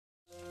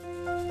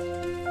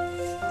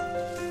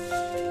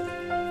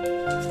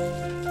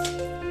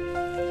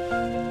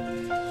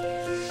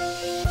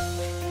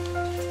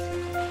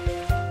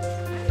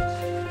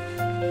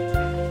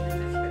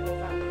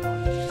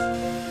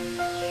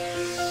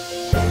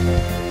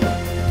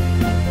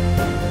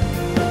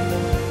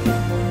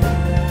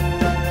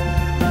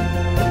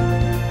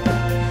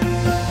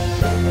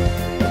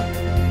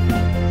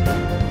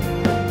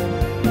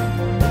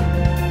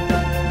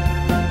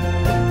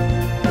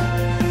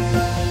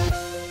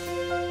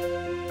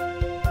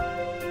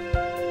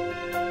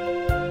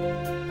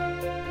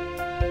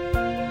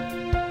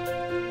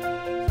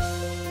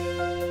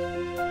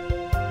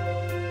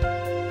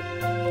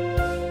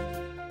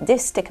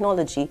this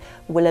technology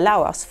will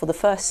allow us for the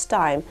first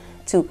time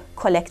to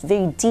collect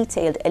very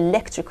detailed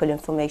electrical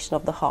information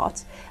of the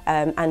heart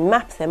and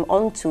map them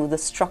onto the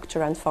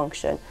structure and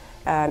function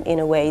in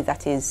a way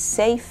that is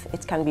safe.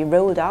 It can be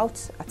rolled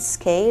out at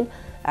scale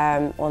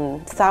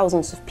on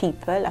thousands of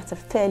people at a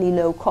fairly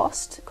low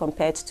cost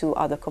compared to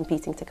other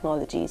competing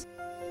technologies.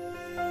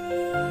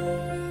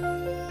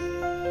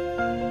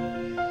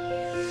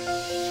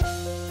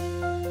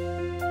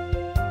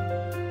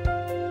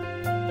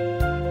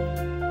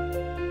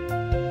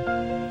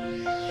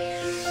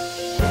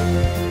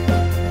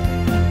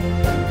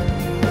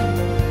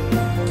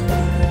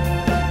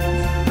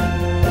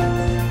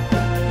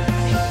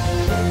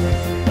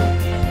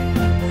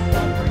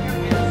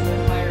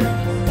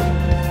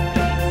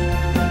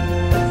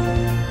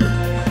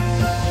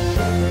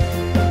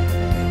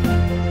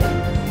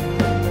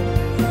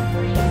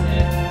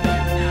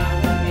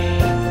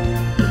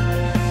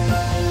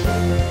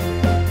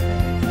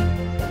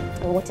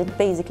 What it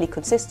basically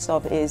consists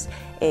of is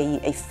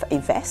a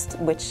vest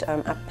which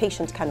a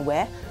patient can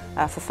wear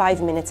for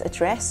 5 minutes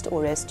at rest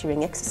or as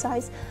during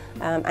exercise,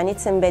 and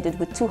it's embedded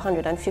with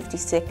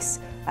 256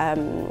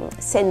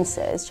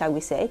 sensors, shall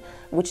we say,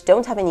 which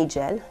don't have any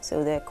gel,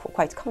 so they're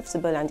quite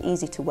comfortable and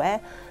easy to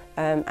wear,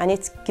 and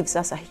it gives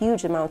us a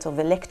huge amount of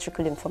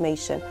electrical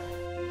information.